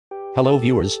Hello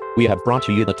viewers, we have brought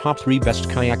to you the top 3 best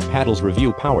kayak paddles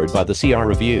review powered by the CR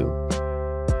Review.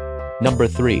 Number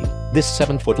 3. This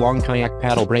 7-foot-long kayak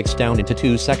paddle breaks down into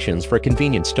 2 sections for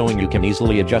convenient stowing. You can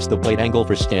easily adjust the blade angle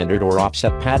for standard or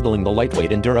offset paddling. The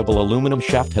lightweight and durable aluminum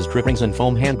shaft has drip rings and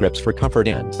foam hand grips for comfort,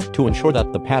 and to ensure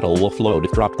that the paddle will float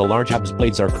if dropped, the large ABS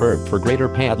blades are curved for greater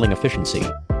paddling efficiency.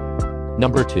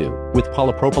 Number 2. With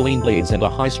polypropylene blades and a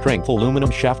high-strength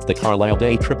aluminum shaft, the Carlisle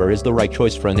Day Tripper is the right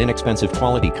choice for an inexpensive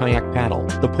quality kayak paddle.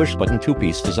 The push-button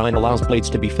 2-piece design allows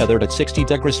blades to be feathered at 60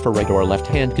 degrees for right or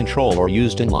left-hand control or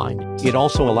used in line. It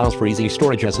also allows for easy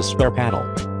storage as a spare paddle.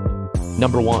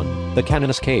 Number 1. The Canon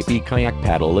SKP Kayak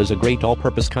Paddle is a great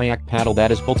all-purpose kayak paddle that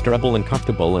is both durable and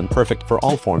comfortable and perfect for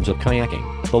all forms of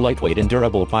kayaking. The lightweight and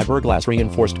durable fiberglass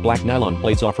reinforced black nylon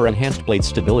blades offer enhanced blade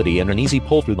stability and an easy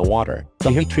pull through the water.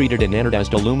 The heat-treated and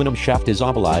anodized aluminum shaft is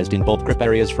ovalized in both grip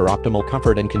areas for optimal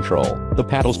comfort and control. The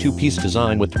paddle's 2-piece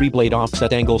design with 3-blade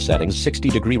offset angle settings,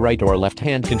 60-degree right or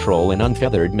left-hand control, and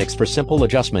unfeathered makes for simple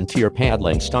adjustment to your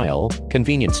paddling style,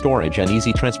 convenient storage, and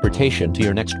easy transportation to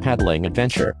your next paddling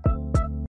adventure.